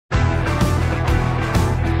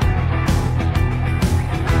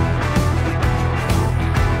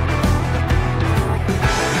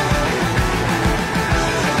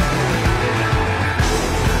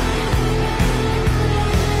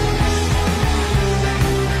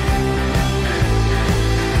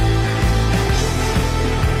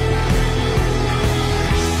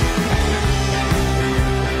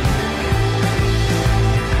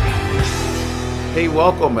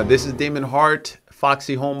welcome. This is Damon Hart,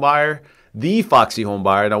 Foxy Homebuyer, the Foxy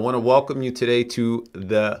Homebuyer, and I want to welcome you today to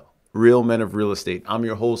the Real Men of Real Estate. I'm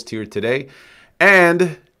your host here today,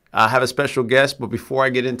 and I have a special guest. But before I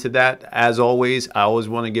get into that, as always, I always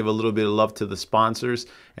want to give a little bit of love to the sponsors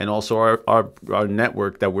and also our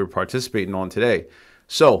network that we're participating on today.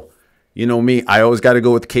 So, you know me, I always got to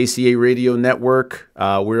go with KCA Radio Network.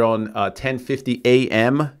 We're on 1050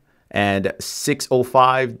 AM and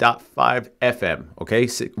 605.5 FM, okay?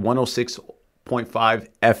 106.5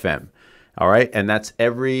 FM, all right? And that's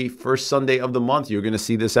every first Sunday of the month. You're going to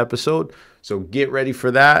see this episode, so get ready for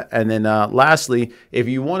that. And then lastly, if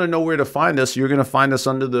you want to know where to find us, you're going to find us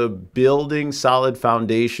under the Building Solid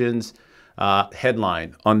Foundations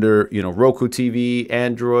headline under, Roku TV,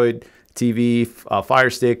 Android TV, Fire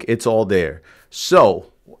Stick. It's all there.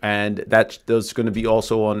 So, and that's going to be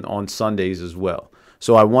also on Sundays as well.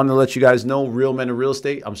 So I want to let you guys know, Real Men of Real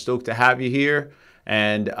Estate, I'm stoked to have you here.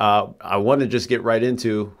 And I want to just get right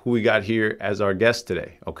into who we got here as our guest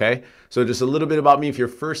today, okay? So just a little bit about me. If you're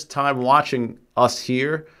first time watching us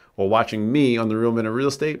here or watching me on the Real Men of Real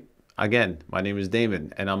Estate, again, my name is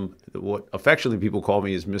Damon, and I'm what affectionately people call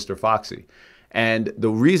me is Mr. Foxy. And the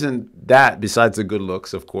reason that, besides the good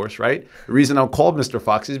looks, of course, right? The reason I'm called Mr.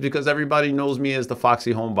 Foxy is because everybody knows me as the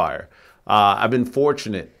Foxy Homebuyer. I've been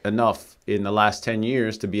fortunate enough in the last 10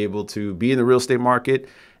 years to be able to be in the real estate market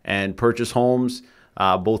and purchase homes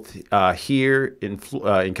both here in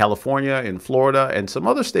California, in Florida, and some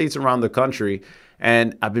other states around the country.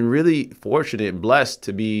 And I've been really fortunate and blessed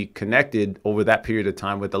to be connected over that period of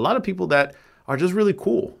time with a lot of people that are just really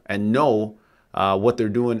cool and know what they're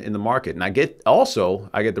doing in the market. And I get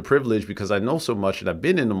the privilege, because I know so much and I've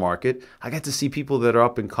been in the market, I get to see people that are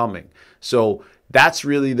up and coming. So that's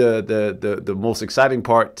really the most exciting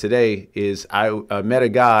part today. Is I met a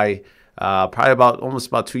guy probably almost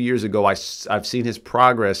about 2 years ago. I've seen his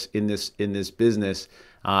progress in this business,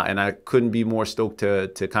 and I couldn't be more stoked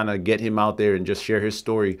to kind of get him out there and just share his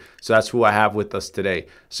story. So that's who I have with us today.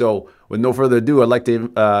 So with no further ado, I'd like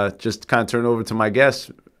to just kind of turn it over to my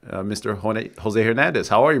guest, Mr. Jose Hernandez.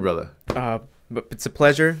 How are you, brother? It's a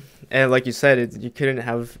pleasure, and like you said, you couldn't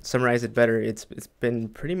have summarized it better. It's been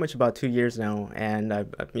pretty much about 2 years now, and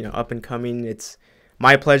I've up and coming. It's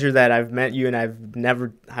my pleasure that I've met you, and I've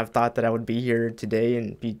never have thought that I would be here today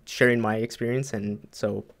and be sharing my experience, and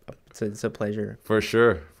so it's a pleasure. For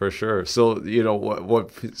sure. So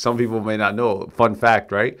what some people may not know, fun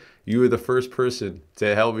fact, right? You were the first person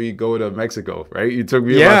to help me go to Mexico, right? You took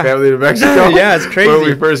me and my family to Mexico. Yeah, it's crazy. When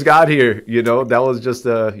we first got here, that was just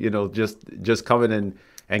just coming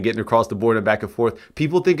and getting across the border back and forth.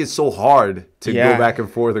 People think it's so hard to go back and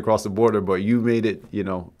forth across the border, but you made it,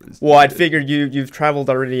 Well, I'd figured you've traveled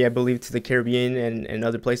already, I believe, to the Caribbean and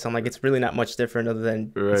other places. I'm like, it's really not much different other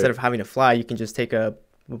than instead of having to fly, you can just take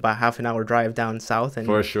about half an hour drive down south, and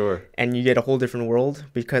for sure, and you get a whole different world,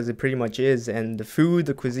 because it pretty much is. And the food,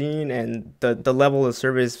 the cuisine, and the level of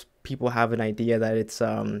service, people have an idea that it's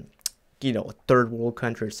a third world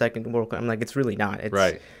country or second world country. I'm like, it's really not. It's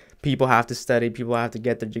right. People have to study, people have to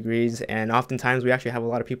get their degrees, and oftentimes we actually have a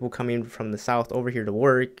lot of people coming from the south over here to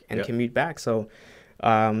work and commute back. So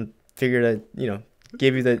figure to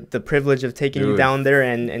give you the privilege of taking you down there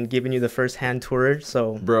and giving you the first-hand tour.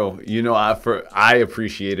 So, bro, I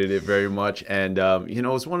appreciated it very much. And,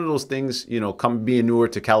 it's one of those things, being newer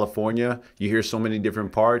to California, you hear so many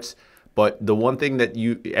different parts. But the one thing that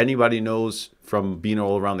anybody knows from being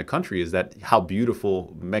all around the country is that how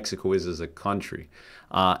beautiful Mexico is as a country.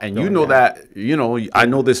 And I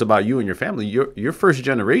know this about you and your family. You're first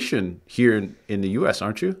generation here in the U.S.,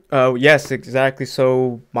 aren't you? Yes, exactly.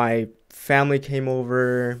 So my family came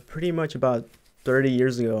over pretty much about 30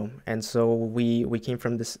 years ago, and so we came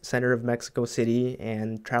from the center of Mexico City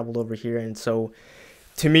and traveled over here. And so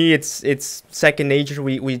to me, it's second nature.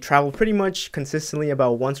 We travel pretty much consistently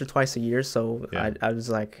about once or twice a year. So I was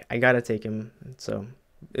like, I gotta take him. So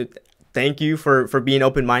thank you for being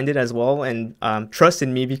open-minded as well, and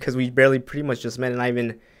trusting me, because we barely pretty much just met, and I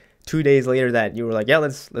even 2 days later that you were like, yeah,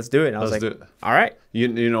 let's do it. And I was like, all right.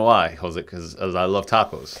 You know why, Jose? Because I love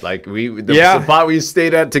tacos. Like the spot we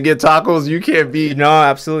stayed at to get tacos, you can't beat. No,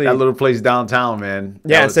 absolutely. That little place downtown, man.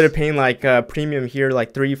 Yeah, instead of paying like premium here,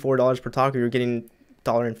 like $3-4 per taco, you're getting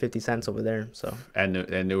 $1.50 over there. So and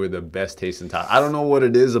they were the best tasting tacos. I don't know what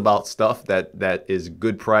it is about stuff that is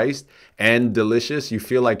good priced and delicious. You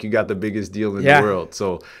feel like you got the biggest deal in the world.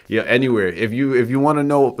 So anywhere if you want to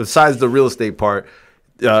know, besides the real estate part,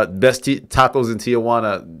 best tacos in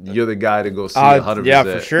Tijuana, you're the guy to go see 100%. Yeah,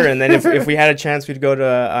 for sure. And then if we had a chance, we'd go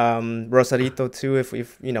to Rosarito too,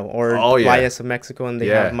 if you know, or Playas of Mexico, and they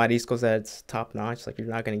have mariscos that's top notch. Like, you're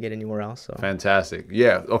not going to get anywhere else. So fantastic.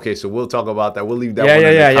 Yeah. Okay, so we'll talk about that. We'll leave that one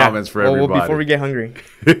in the comments for everybody. Before we get hungry.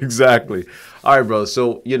 Exactly. All right, bro.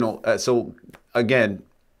 So, you know, so again,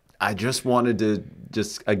 I just wanted to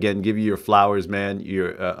again give you your flowers, man.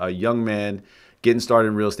 You're a young man getting started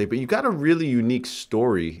in real estate, but you got a really unique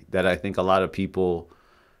story that I think a lot of people,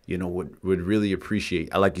 you know, would really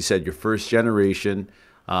appreciate. Like you said, you're first generation,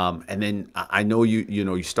 and then I know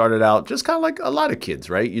you started out just kind of like a lot of kids,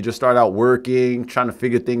 right? You just start out working, trying to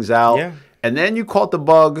figure things out, and then you caught the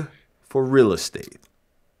bug for real estate.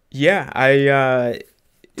 Yeah,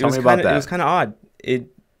 Tell me about that. It was kind of odd. It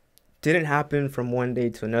didn't happen from one day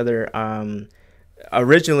to another.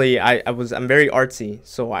 Originally, I'm very artsy,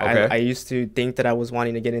 so I used to think that I was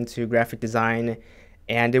wanting to get into graphic design,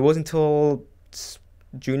 and it wasn't until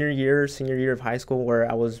senior year of high school where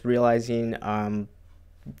I was realizing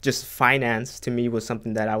just finance to me was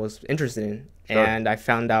something that I was interested in. Sure. And I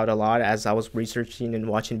found out a lot as I was researching and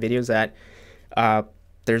watching videos that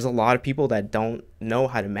there's a lot of people that don't know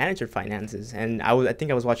how to manage their finances. And I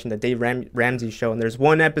think I was watching the Dave Ramsey show, and there's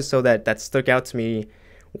one episode that stuck out to me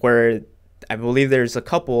where I believe there's a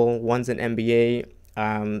couple, one's an MBA,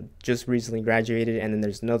 just recently graduated, and then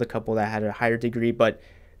there's another couple that had a higher degree, but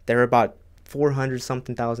they're about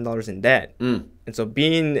 $400-something thousand in debt. And so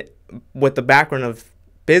being with the background of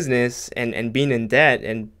business and being in debt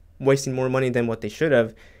and wasting more money than what they should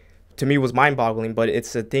have, to me was mind-boggling. But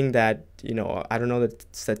it's a thing that, you know, I don't know the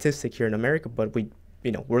statistic here in America, but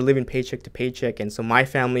we're living paycheck to paycheck. And so my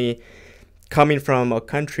family, coming from a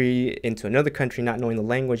country into another country, not knowing the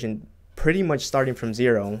language and pretty much starting from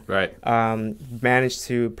zero, right? Managed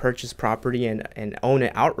to purchase property and own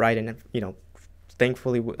it outright. And, you know,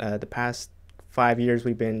 thankfully, the past 5 years,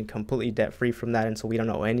 we've been completely debt free from that. And so we don't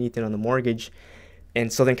owe anything on the mortgage in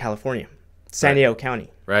Southern California, San Diego County,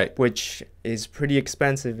 right? Which is pretty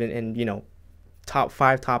expensive and you know, top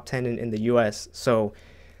 5, top 10 in the US. So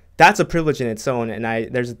that's a privilege in its own. And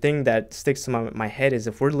there's a thing that sticks to my head is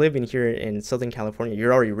if we're living here in Southern California,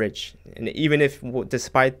 you're already rich. And even if,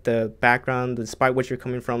 despite the background, despite what you're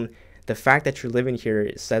coming from, the fact that you're living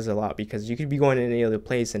here says a lot, because you could be going to any other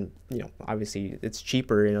place and, you know, obviously it's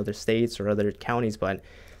cheaper in other states or other counties, but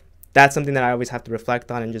that's something that I always have to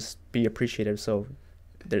reflect on and just be appreciative. So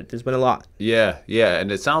there's been a lot. Yeah.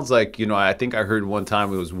 And it sounds like, you know, I think I heard one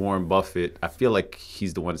time it was Warren Buffett. I feel like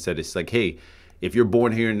he's the one that said it's like, hey, if you're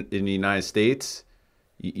born here in the United States,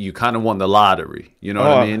 you kind of won the lottery. You know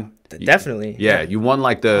what I mean? Definitely. Yeah, you won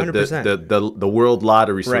like the world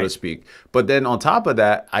lottery, so to speak. But then on top of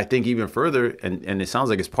that, I think even further, and it sounds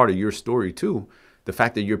like it's part of your story too, the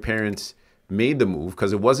fact that your parents made the move,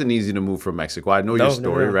 because it wasn't easy to move from Mexico. I know your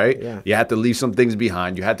story, right? Yeah. You had to leave some things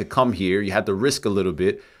behind. You had to come here. You had to risk a little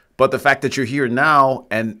bit. But the fact that you're here now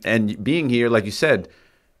and being here, like you said,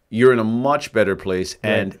 you're in a much better place,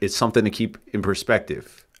 and it's something to keep in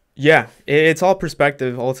perspective. Yeah, it's all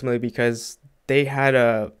perspective ultimately, because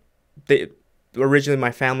originally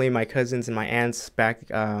my family, my cousins and my aunts back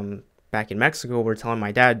in Mexico were telling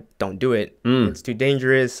my dad, don't do it. It's too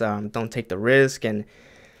dangerous. Don't take the risk. And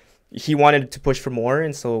he wanted to push for more.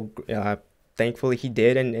 And so thankfully he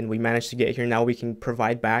did. And we managed to get here. Now we can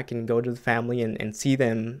provide back and go to the family and see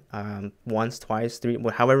them once, twice, 3,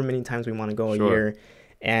 however many times we want to go a year.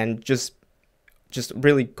 And just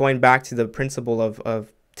really going back to the principle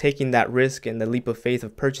of taking that risk and the leap of faith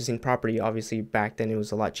of purchasing property. Obviously, back then it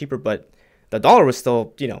was a lot cheaper, but the dollar was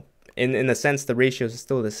still, you know, in a sense, the ratios are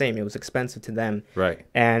still the same. It was expensive to them. Right.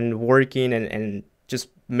 And working and just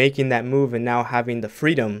making that move and now having the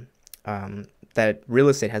freedom that real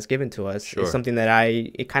estate has given to us is something that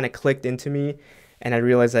it kind of clicked into me. And I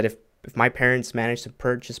realized that if my parents managed to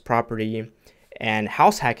purchase property and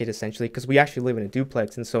house hack it, essentially, because we actually live in a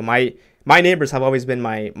duplex, and so my neighbors have always been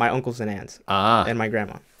my uncles and aunts and my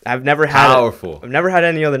grandma. I've never had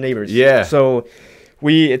any other neighbors. Yeah. So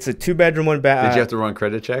it's a 2-bedroom, 1 bath. Did you have to run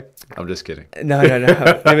credit check? I'm just kidding. No.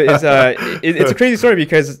 It's a crazy story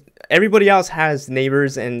because everybody else has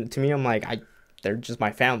neighbors, and to me, I'm like, they're just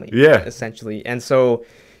my family. Yeah. Essentially, and so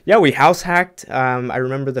we house hacked. I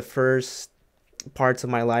remember the first parts of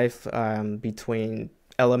my life between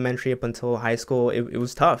elementary up until high school, it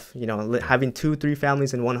was tough, you know, having 2-3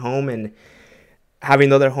 families in one home and having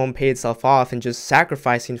the other home pay itself off and just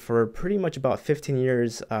sacrificing for pretty much about 15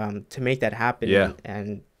 years to make that happen. Yeah.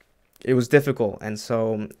 And it was difficult. And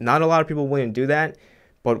so not a lot of people willing to do that,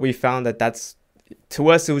 but we found that to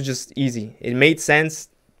us, it was just easy. It made sense.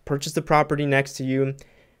 Purchase the property next to you,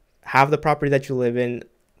 have the property that you live in,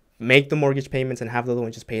 make the mortgage payments and have the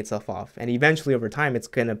loan just pay itself off. And eventually over time, it's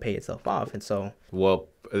going to pay itself off. And so, well,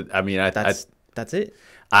 I mean, that's it.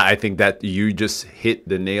 I think that you just hit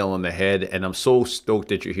the nail on the head, and I'm so stoked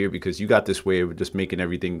that you're here because you got this way of just making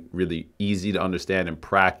everything really easy to understand and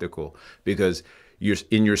practical. Because you're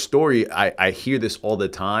in your story, I hear this all the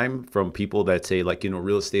time from people that say, like, you know,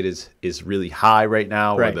 real estate is really high right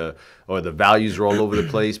now, right, or the values are all over the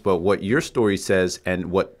place. But what your story says,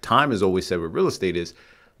 and what Time has always said with real estate is,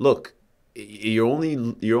 look, you're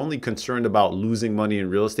only concerned about losing money in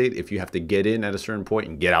real estate if you have to get in at a certain point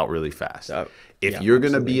and get out really fast. If you're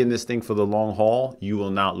going to be in this thing for the long haul, you will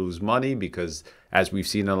not lose money because, as we've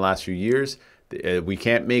seen in the last few years, we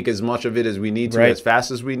can't make as much of it as we need to, as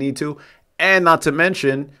fast as we need to. And not to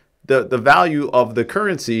mention, the value of the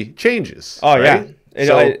currency changes. Oh, right?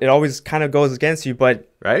 Yeah. It always kind of goes against you. But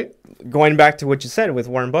going back to what you said with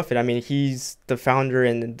Warren Buffett, I mean, he's the founder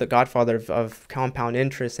and the godfather of compound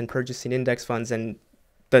interest and purchasing index funds. And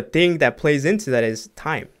the thing that plays into that is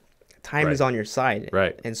time. Time is on your side.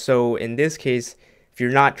 Right. And so in this case, if you're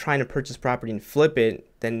not trying to purchase property and flip it,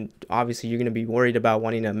 then obviously you're going to be worried about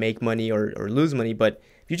wanting to make money or lose money. But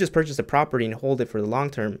if you just purchase a property and hold it for the long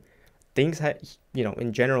term, things,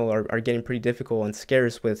 in general are getting pretty difficult and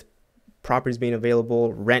scarce with properties being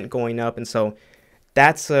available, rent going up. And so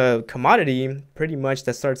that's a commodity pretty much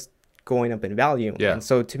that starts going up in value. Yeah. And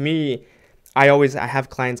so to me, I have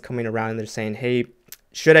clients coming around and they're saying, hey,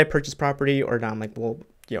 should I purchase property or not? I'm like, well,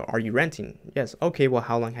 are you renting? Yes. Okay. Well,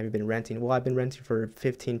 how long have you been renting? Well, I've been renting for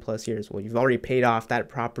 15 plus years. Well, you've already paid off that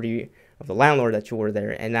property of the landlord that you were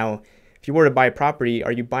there. And now if you were to buy property,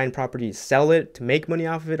 are you buying property to sell it, to make money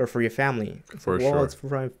off of it, or for your family? Well, it's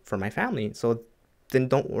for my family. So then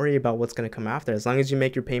don't worry about what's going to come after. As long as you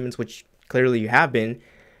make your payments, which clearly you have been,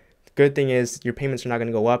 the good thing is your payments are not going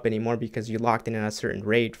to go up anymore because you locked in at a certain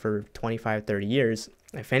rate for 25, 30 years.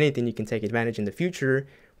 If anything, you can take advantage in the future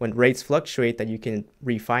when rates fluctuate that you can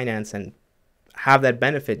refinance and have that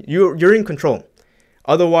benefit. You're in control.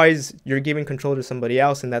 Otherwise, you're giving control to somebody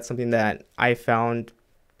else, and that's something that I found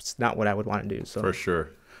it's not what I would want to do. So for sure,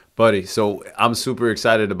 buddy. So I'm super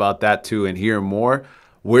excited about that too, and hearing more.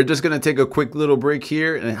 We're just gonna take a quick little break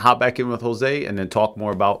here and hop back in with Jose, and then talk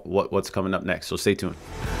more about what's coming up next. So stay tuned.